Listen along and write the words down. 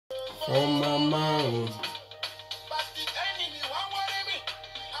for my mouth.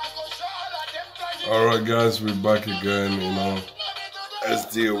 Alright guys, we're back again,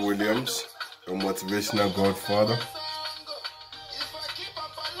 SD Williams, the Motivational Godfather.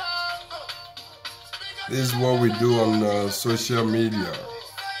 This is what we do on social media.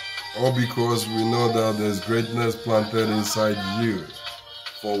 All because we know that there's greatness planted inside you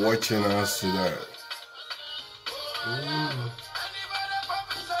for watching us today.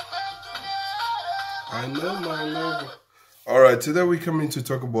 I know my love. Alright, today we're coming to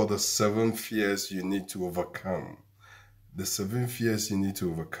talk about the 7 fears you need to overcome. The 7 fears you need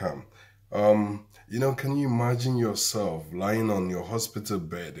to overcome. Can you imagine yourself lying on your hospital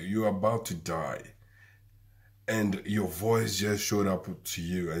bed? You're about to die. And your voice just showed up to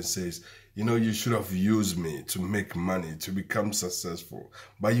you and says, you should have used me to make money, to become successful.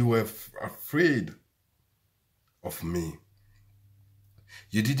 But you were afraid of me.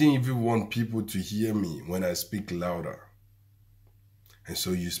 You didn't even want people to hear me when I speak louder. And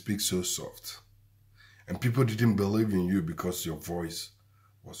so you speak so soft. And people didn't believe in you because your voice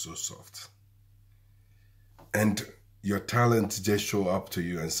was so soft. And your talent just show up to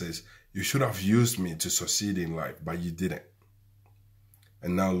you and says, you should have used me to succeed in life, but you didn't.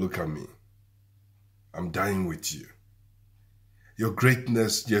 And now look at me. I'm dying with you. Your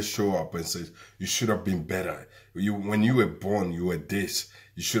greatness just show up and says, you should have been better. When you were born, you were this.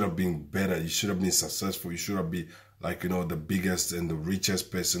 You should have been better. You should have been successful. You should have been the biggest and the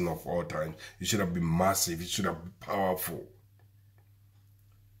richest person of all time. You should have been massive. You should have been powerful.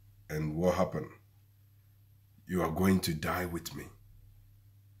 And what happened? You are going to die with me.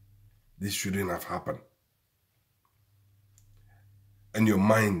 This shouldn't have happened. And your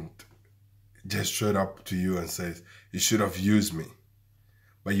mind just showed up to you and says, you should have used me.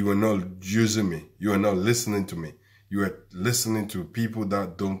 But you were not using me. You were not listening to me. You were listening to people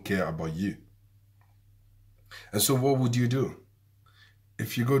that don't care about you. And so what would you do?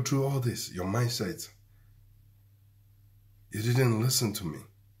 If you go through all this, your mindset, you didn't listen to me.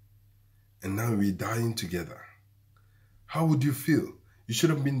 And now we're dying together. How would you feel? You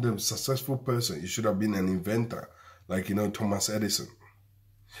should have been the successful person. You should have been an inventor like, Thomas Edison.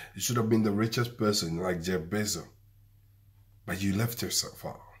 You should have been the richest person like Jeff Bezos. But you left yourself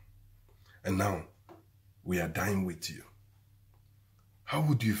out. And now we are dying with you. How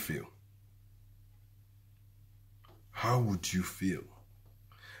would you feel? How would you feel?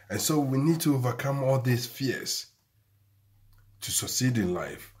 And so we need to overcome all these fears to succeed in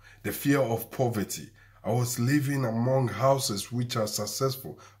life. The fear of poverty. I was living among houses which are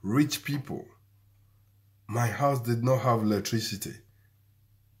successful, rich people. My house did not have electricity.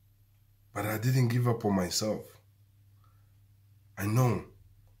 But I didn't give up on myself. I know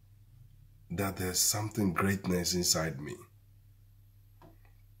that there's something greatness inside me.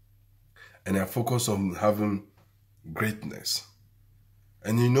 And I focus on having greatness.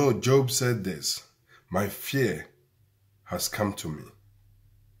 And Job said this, my fear has come to me.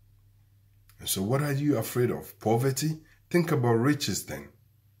 And so what are you afraid of? Poverty? Think about riches then.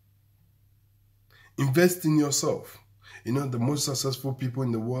 Invest in yourself. The most successful people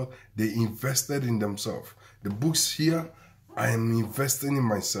in the world, they invested in themselves. The books here, I am investing in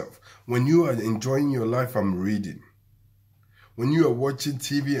myself. When you are enjoying your life, I'm reading. When you are watching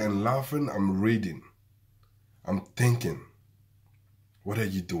TV and laughing, I'm reading. I'm thinking. What are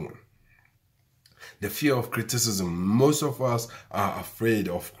you doing? The fear of criticism. Most of us are afraid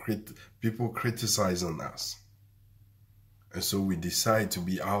of people criticizing us. And so we decide to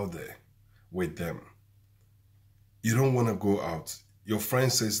be out there with them. You don't want to go out. Your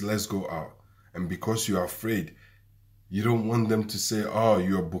friend says, let's go out. And because you are afraid, you don't want them to say, oh,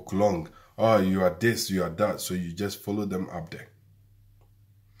 you are book long. Oh, you are this, you are that. So you just follow them up there.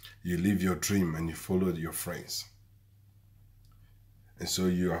 You live your dream and you follow your friends. And so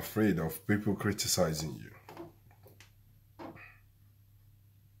you're afraid of people criticizing you.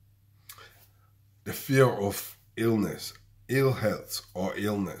 The fear of illness, ill health or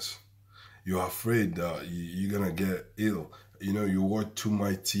illness. You're afraid that you're going to get ill. You watch too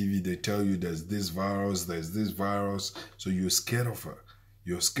much TV, they tell you there's this virus, so you're scared of it.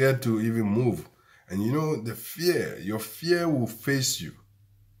 You're scared to even move. And the fear, your fear will face you.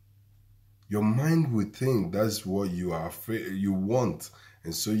 Your mind will think that's what you are afraid, you want.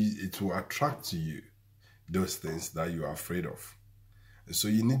 And so it will attract to you those things that you are afraid of. And so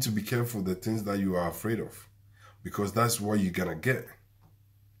you need to be careful the things that you are afraid of. Because that's what you're going to get.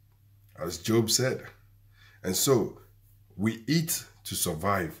 As Job said. And so we eat to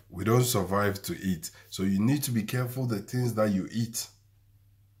survive. We don't survive to eat. So you need to be careful the things that you eat.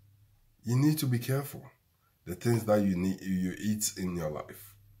 You need to be careful the things that you eat in your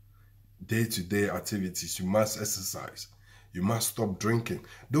life. day-to-day activities. You must exercise. You must stop drinking.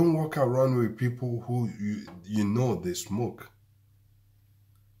 Don't walk around with people who you know they smoke.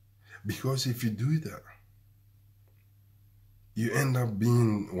 Because if you do that, you end up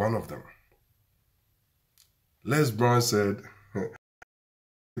being one of them. Les Brown said,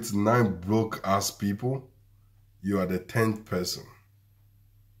 it's 9 broke-ass people, you are the 10th person.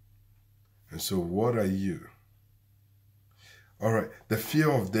 And so what are you? All right, the fear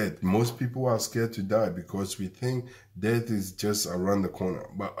of death. Most people are scared to die because we think death is just around the corner.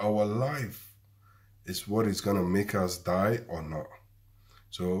 But our life is what is going to make us die or not.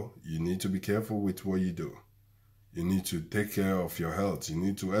 So you need to be careful with what you do. You need to take care of your health. You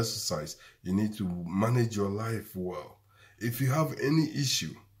need to exercise. You need to manage your life well. If you have any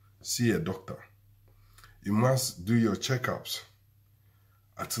issue, see a doctor. You must do your checkups.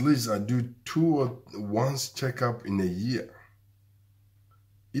 At least I do 2 or once checkup in a year.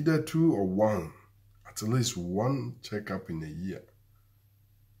 Either 2 or 1. At least 1 checkup in a year.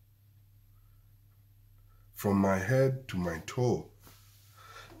 From my head to my toe.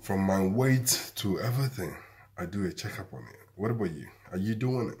 From my weight to everything. I do a checkup on it. What about you? Are you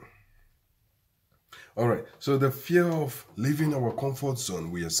doing it? All right. So the fear of leaving our comfort zone.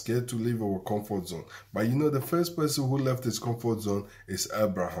 We are scared to leave our comfort zone. But you know, the first person who left his comfort zone is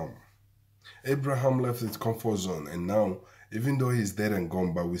Abraham. Abraham left his comfort zone. And now, even though he's dead and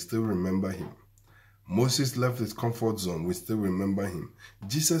gone, but we still remember him. Moses left his comfort zone. We still remember him.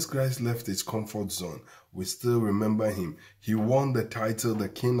 Jesus Christ left his comfort zone. We still remember him. He won the title, the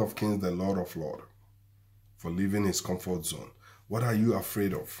King of Kings, the Lord of Lords, for leaving his comfort zone. What are you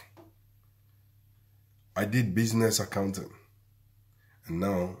afraid of? I did business accounting. And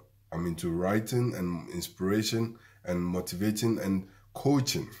now I'm into writing and inspiration and motivating and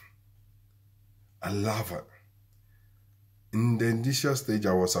coaching. I love it. In the initial stage,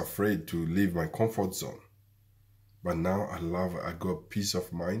 I was afraid to leave my comfort zone. But now I love it. I got peace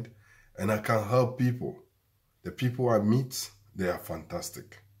of mind and I can help people. The people I meet, they are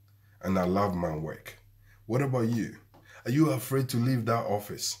fantastic. And I love my work. What about you? Are you afraid to leave that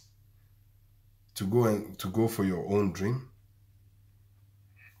office to go for your own dream?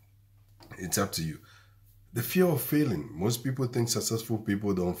 It's up to you. The fear of failing. Most people think successful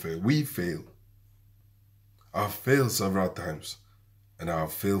people don't fail. We fail. I've failed several times and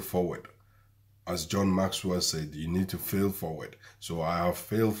I've failed forward. As John Maxwell said, you need to fail forward. So I have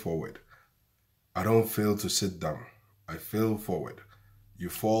failed forward. I don't fail to sit down. I fail forward. You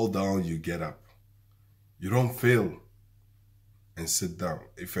fall down, you get up. You don't fail and sit down.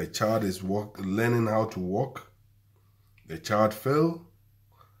 If a child is learning how to walk, the child fail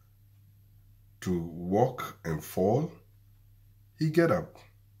to walk and fall, he get up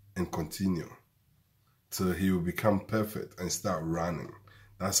and continue till he will become perfect and start running.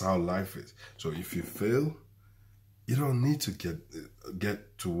 That's how life is. So if you fail, you don't need to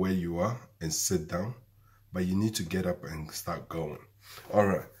get to where you are and sit down, but you need to get up and start going. All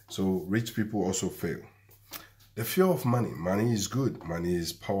right. So rich people also fail. The fear of money. Money is good. Money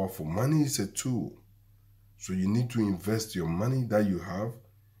is powerful. Money is a tool. So you need to invest your money that you have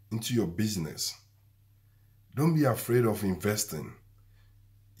into your business. Don't be afraid of investing.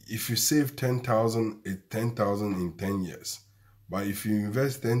 If you save 10,000, it's 10,000 in 10 years. But if you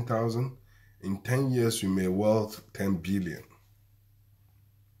invest 10,000, in 10 years, you may wealth 10 billion.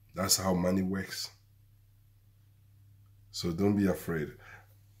 That's how money works. So don't be afraid.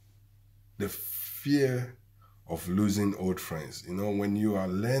 The fear of losing old friends. You know, when you are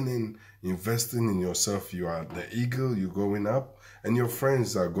learning, investing in yourself, you are the eagle, you're going up, and your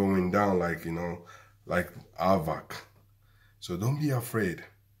friends are going down like, you know, like Avak. So don't be afraid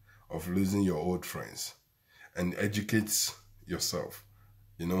of losing your old friends and educate yourself.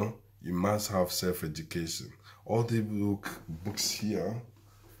 You know, you must have self-education. All the books here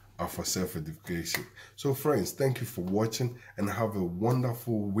are for self-education. So friends, thank you for watching and have a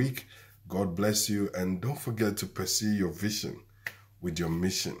wonderful week. God bless you, and don't forget to pursue your vision with your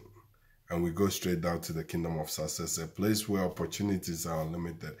mission. And we go straight down to the kingdom of success, a place where opportunities are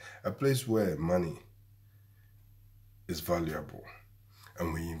unlimited, a place where money is valuable,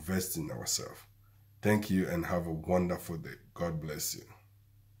 and we invest in ourselves. Thank you and have a wonderful day. God bless you.